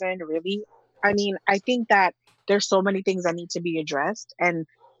person really. I mean, I think that there's so many things that need to be addressed, and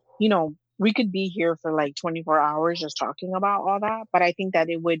we could be here for like 24 hours just talking about all that, but I think that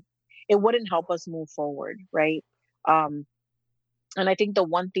it wouldn't help us move forward, right? Um, and I think the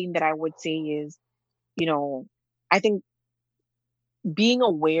one thing that I would say is, you know, I think being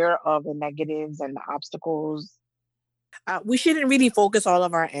aware of the negatives and the obstacles, we shouldn't really focus all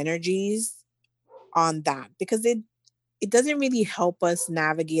of our energies on that, because it doesn't really help us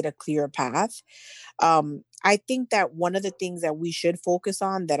navigate a clear path. I think that one of the things that we should focus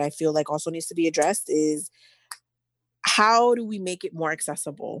on, that I feel like also needs to be addressed, is how do we make it more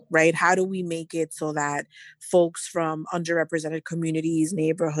accessible, right? How do we make it so that folks from underrepresented communities,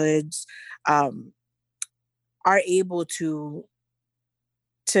 neighborhoods, um, are able to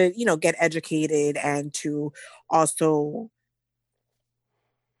get educated and to also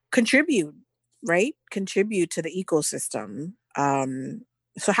contribute, right? Contribute to the ecosystem.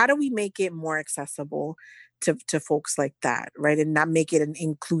 So how do we make it more accessible to folks like that, right? And not make it an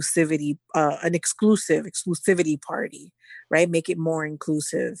exclusivity party, right? Make it more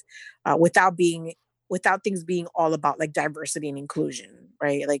inclusive, without things being all about like diversity and inclusion,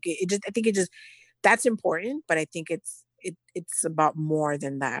 right? Like it just, I think it just that's important, but I think it's about more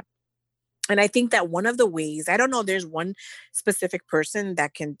than that. And I think that one of the ways, I don't know, there's one specific person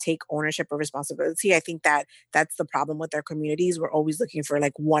that can take ownership or responsibility. I think that that's the problem with our communities. We're always looking for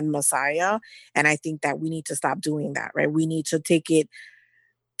like one messiah. And I think that we need to stop doing that, right? We need to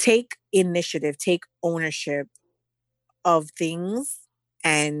take initiative, take ownership of things,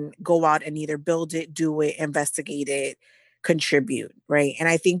 and go out and either build it, do it, investigate it, contribute, right? And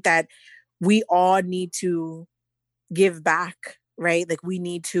I think that we all need to give back, right? Like we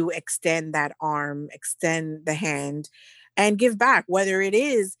need to extend that arm, extend the hand, and give back, whether it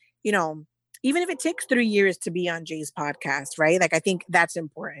is, even if it takes 3 years to be on Jay's podcast, right? Like I think that's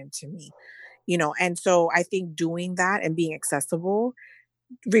important to me, and so I think doing that and being accessible,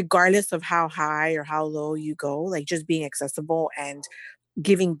 regardless of how high or how low you go, like just being accessible and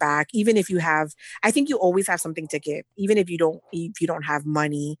giving back, even if you have, I think you always have something to give. Even if you don't have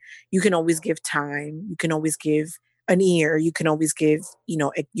money, you can always give time, you can always give an ear, you can always give,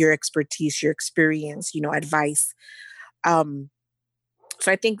 your expertise, your experience, advice. um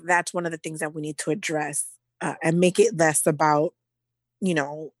so I think that's one of the things that we need to address, and make it less about, you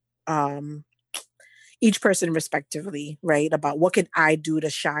know um each person respectively, right? About what can I do to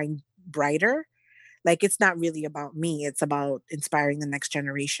shine brighter. Like it's not really about me, it's about inspiring the next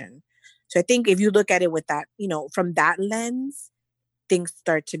generation. So I think if you look at it with that, from that lens, things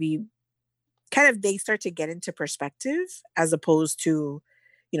start to be they start to get into perspective, as opposed to,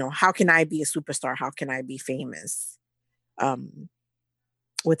 how can I be a superstar? How can I be famous? Um,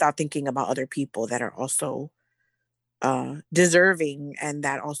 Without thinking about other people that are also deserving and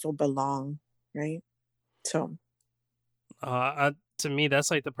that also belong, right? So To me, that's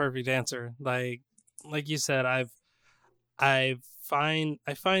like the perfect answer. Like you said, I find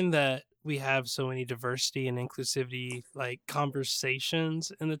that we have so many diversity and inclusivity like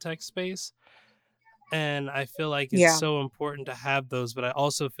conversations in the tech space. And I feel like it's Yeah. so important to have those, but I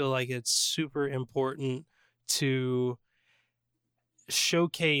also feel like it's super important to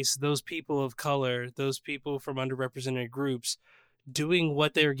showcase those people of color, those people from underrepresented groups doing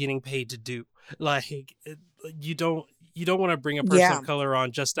what they're getting paid to do. Like you don't want to bring a person Yeah. of color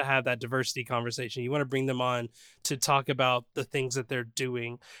on just to have that diversity conversation. You want to bring them on to talk about the things that they're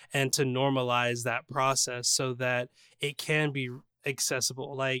doing and to normalize that process so that it can be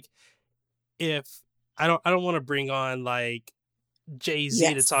accessible. Like if I don't want to bring on like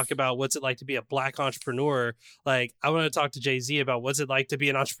Jay-Z to talk Yes. about what's it like to be a black entrepreneur. Like I want to talk to Jay-Z about what's it like to be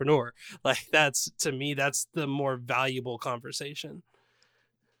an entrepreneur. Like that's, to me, that's the more valuable conversation.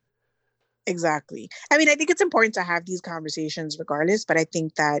 Exactly. I mean, I think it's important to have these conversations regardless, but I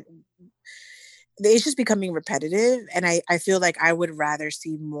think that it's just becoming repetitive. And I feel like I would rather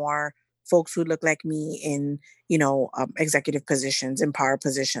see more folks who look like me in, executive positions and power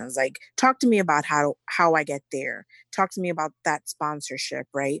positions. Like, talk to me about how I get there. Talk to me about that sponsorship,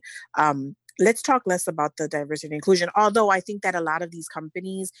 right? Let's talk less about the diversity and inclusion. Although I think that a lot of these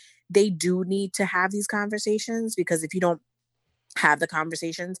companies, they do need to have these conversations, because if you don't have the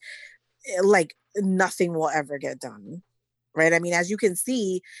conversations, like, nothing will ever get done, right? I mean, as you can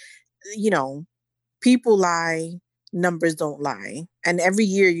see, you know, people lie, numbers don't lie. And every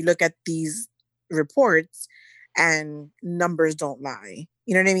year you look at these reports and numbers don't lie.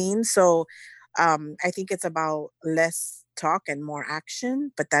 You know what I mean? So I think it's about less talk and more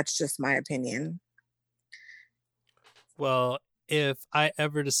action, but that's just my opinion. Well, if I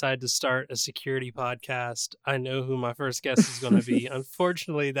ever decide to start a security podcast, I know who my first guest is going to be.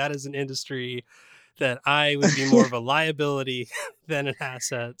 Unfortunately, that is an industry that I would be more of a liability than an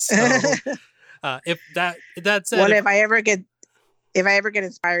asset. So, if that said, Well, if I ever get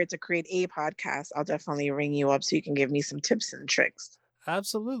inspired to create a podcast, I'll definitely ring you up so you can give me some tips and tricks.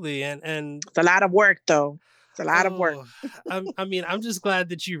 absolutely, and It's a lot of work, though. It's a lot of work. oh, I'm just glad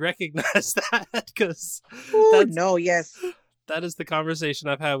that you recognize that, because Oh that's no, yes. that is the conversation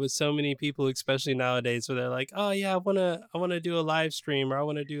I've had with so many people, especially nowadays, where they're like, "Oh yeah, I wanna do a live stream, or I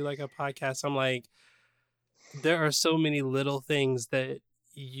want to do like a podcast." I'm like, there are so many little things that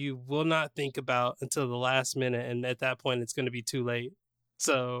you will not think about until the last minute, and at that point, it's going to be too late.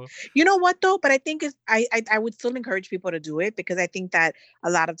 So, You know what though? But I think I would still encourage people to do it, because I think that a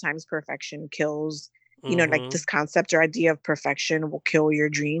lot of times perfection kills, like, mm-hmm. this concept or idea of perfection will kill your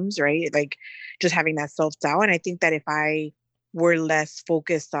dreams, right? Like, just having that self-doubt. And I think that if I were less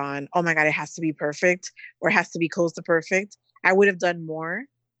focused on, oh my God, it has to be perfect, or it has to be close to perfect, I would have done more,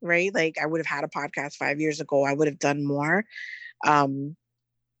 right? Like, I would have had a podcast 5 years ago. I would have done more. Um,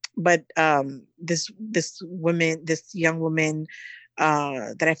 but this young woman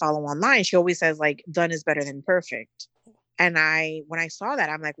that I follow online, she always says, like, done is better than perfect. And when I saw that,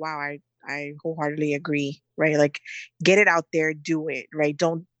 I'm like, wow, I wholeheartedly agree, right? Like, get it out there, do it, right?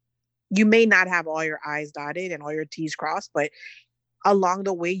 You may not have all your I's dotted and all your T's crossed, but along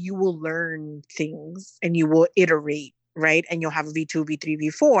the way, you will learn things and you will iterate, right? And you'll have a V2, V3,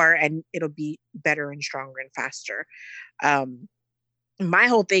 V4, and it'll be better and stronger and faster. Um, my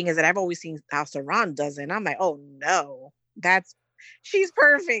whole thing is that I've always seen how Saran does it. And I'm like, oh no, she's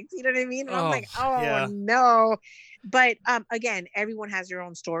perfect. You know what I mean? And I'm Oh like, oh yeah, no. But again, everyone has their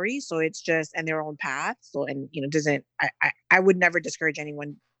own story. So it's just, and their own path. So, and doesn't, I would never discourage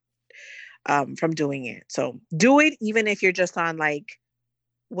anyone from doing it. So do it, even if you're just on, like,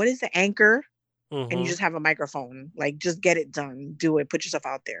 what is the Anchor? And you mm-hmm. just have a microphone. Like, just get it done. Do it. Put yourself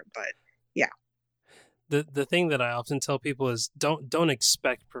out there. But yeah. The thing that I often tell people is don't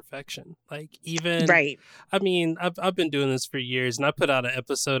expect perfection. Like, even, Right. I mean, I've been doing this for years, and I put out an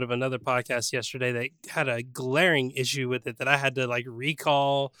episode of another podcast yesterday that had a glaring issue with it that I had to like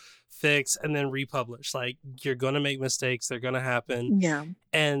recall, fix, and then republish. Like, you're gonna make mistakes, they're gonna happen. Yeah.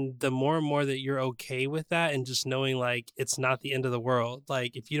 And the more and more that you're okay with that, and just knowing like it's not the end of the world.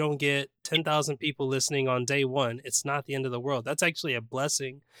 Like, if you don't get 10,000 people listening on day one, it's not the end of the world. That's actually a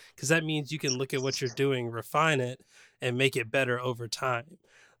blessing, because that means you can look at what you're doing, refine it, and make it better over time.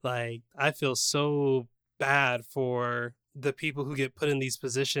 Like, I feel so bad for the people who get put in these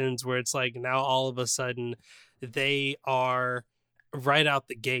positions where it's like now all of a sudden they are right out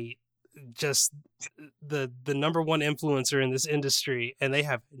the gate just the number one influencer in this industry, and they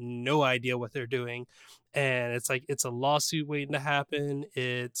have no idea what they're doing. And it's like it's a lawsuit waiting to happen.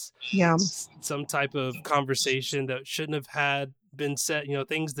 It's Yeah. some type of conversation that shouldn't have had been said,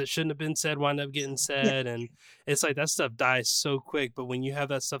 things that shouldn't have been said wind up getting Yeah. said. And it's like that stuff dies so quick, but when you have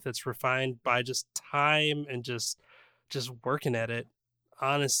that stuff that's refined by just time and just working at it,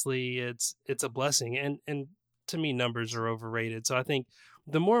 honestly, it's a blessing. And to me, numbers are overrated. So I think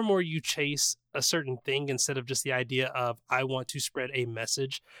the more and more you chase a certain thing instead of just the idea of I want to spread a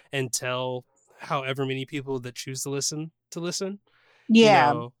message and tell however many people that choose to listen, you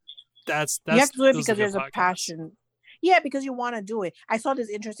Yeah, know, you have that's to do it those are because good there's a podcasts. passion. Yeah, because you want to do it. I saw this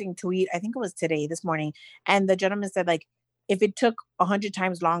interesting tweet. I think it was today, this morning, and the gentleman said like, if it took 100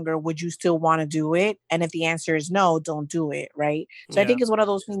 times longer, would you still want to do it? And if the answer is no, don't do it. Right. So I Yeah. think it's one of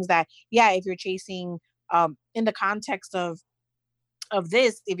those things that, yeah, if you're chasing, in the context of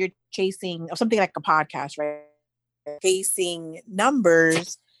this, if you're chasing something like a podcast, right? Chasing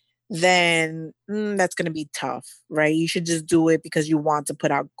numbers, then that's going to be tough, right? You should just do it because you want to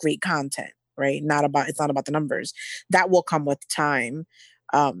put out great content, right? It's not about the numbers. That will come with time.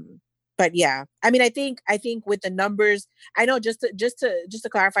 Um, but yeah, I mean, I think with the numbers, I know just to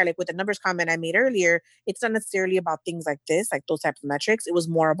clarify, like with the numbers comment I made earlier, it's not necessarily about things like this, like those types of metrics. It was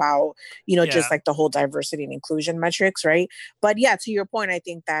more about, just Yeah. like the whole diversity and inclusion metrics, right? But yeah, to your point, I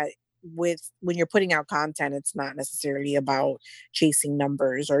think that when you're putting out content, it's not necessarily about chasing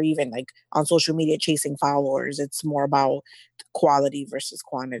numbers or even like on social media chasing followers. It's more about quality versus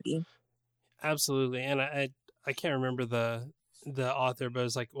quantity. Absolutely. And I can't remember the author, but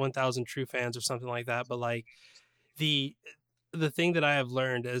it's like 1,000 True Fans or something like that. But like the the thing that I have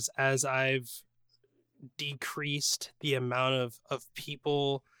learned is as I've decreased the amount of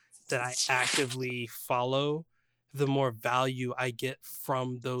people that I actively follow, the more value I get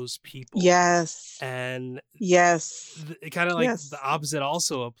from those people. Yes. And Yes. kind of like the Yes. opposite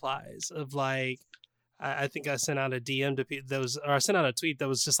also applies of like, I think I sent out a DM to people that was, or I sent out a tweet that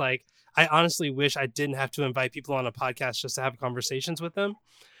was just like, I honestly wish I didn't have to invite people on a podcast just to have conversations with them.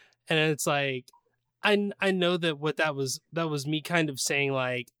 And it's like, I know that what that was me kind of saying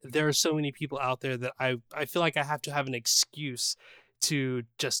like there are so many people out there that I feel like I have to have an excuse to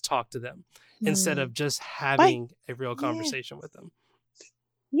just talk to them instead Mm. of just But having a real yeah. conversation with them.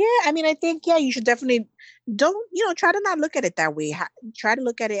 Yeah, I mean, I think, yeah, you should definitely don't, try to not look at it that way. Try to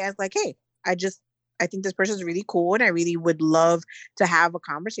look at it as like, hey, I just, I think this person is really cool and I really would love to have a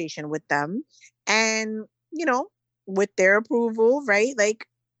conversation with them. And, with their approval, right? Like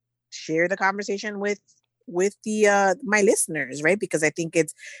share the conversation with the my listeners, right? Because I think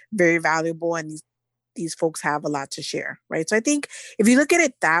it's very valuable and these folks have a lot to share, right? So I think if you look at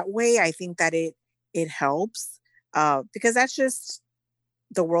it that way, I think that it helps because that's just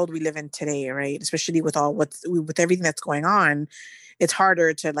the world we live in today, right? Especially with with everything that's going on, it's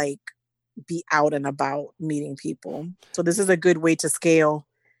harder to like be out and about meeting people. So this is a good way to scale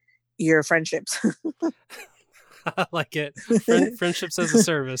your friendships. I like it. Friendships as a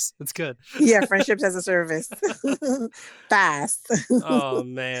service. It's good. Yeah, friendships as a service. Fast. Oh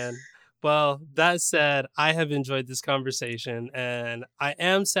man. Well, that said, I have enjoyed this conversation and I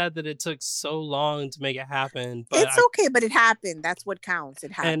am sad that it took so long to make it happen, but It's I okay, but it happened. That's what counts.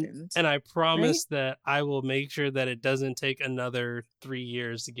 It and happened, and I right? promise that I will make sure that it doesn't take another 3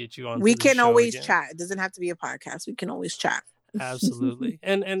 years to get you We onto the can show always again. chat. It doesn't have to be a podcast. We can always chat. Absolutely.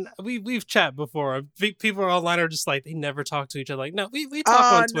 And we've chat before. People online are just like they never talk to each other. Like, no, we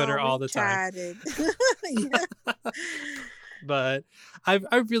talk Oh on no, Twitter all we the time. chatted. Yeah. But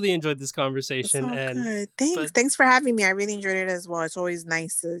I've really enjoyed this It's conversation all and good. Thanks. but Thanks for having me. I really enjoyed it as well. It's always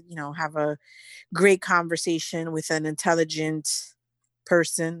nice to, have a great conversation with an intelligent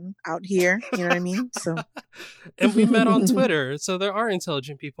person out here. You know what I mean? So and we met on Twitter, so there are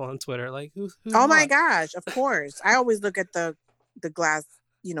intelligent people on Twitter. Like who'd oh my want? gosh, of course. I always look at the glass,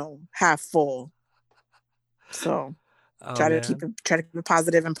 half full. So Oh try man. to keep a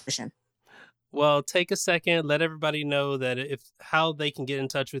positive impression. Well, take a second, let everybody know that if how they can get in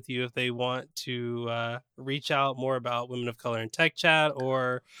touch with you if they want to reach out more about women of color in tech chat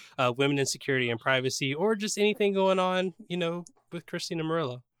or women in security and privacy or just anything going on, with Christina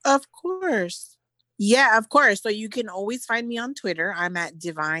Morrillo. Of course. Yeah, of course. So you can always find me on Twitter. I'm at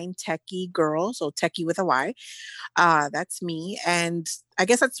Divine Techie Girl, so Techie with a Y. That's me, and I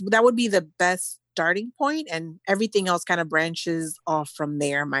guess that would be the best starting point, and everything else kind of branches off from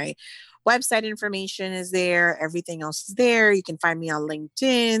there. My website information is there. Everything else is there. You can find me on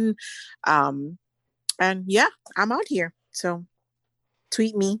LinkedIn, um, and yeah, I'm out here. So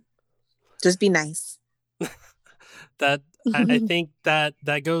tweet me. Just be nice. That I think that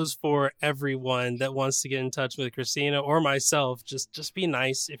goes for everyone that wants to get in touch with Christina or myself. Just be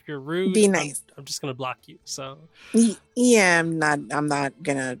nice. If you're rude, Be I'm nice. I'm just gonna block you. So Yeah, I'm not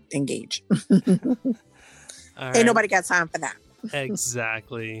gonna engage. all Ain't right, nobody got time for that.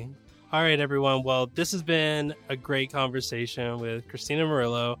 exactly. All right, everyone. Well, this has been a great conversation with Christina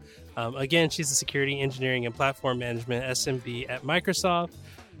Morrillo. Again, she's a security engineering and platform management SMB at Microsoft.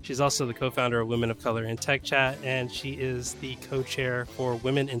 She's also the co-founder of Women of Color in Tech Chat, and she is the co-chair for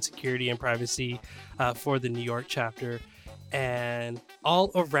Women in Security and Privacy for the New York chapter. And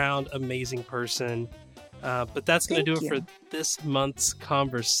all around amazing person. But that's going to do it for this month's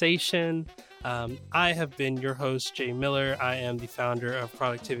conversation. I have been your host, Jay Miller. I am the founder of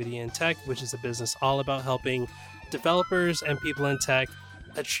Productivity in Tech, which is a business all about helping developers and people in tech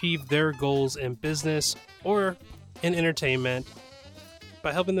achieve their goals in business or in entertainment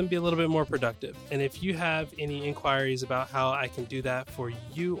by helping them be a little bit more productive. And if you have any inquiries about how I can do that for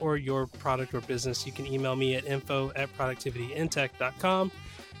you or your product or business, you can email me at info@productivityintech.com.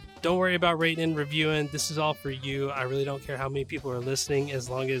 Don't worry about rating and reviewing. This is all for you. I really don't care how many people are listening, as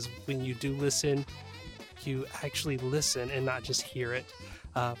long as when you do listen, you actually listen and not just hear it.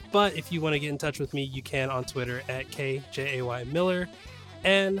 But if you want to get in touch with me, you can on Twitter at KJAYMiller.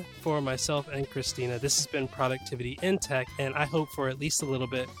 And for myself and Christina, this has been Productivity in Tech, and I hope for at least a little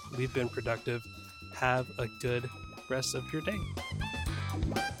bit we've been productive. Have a good rest of your day.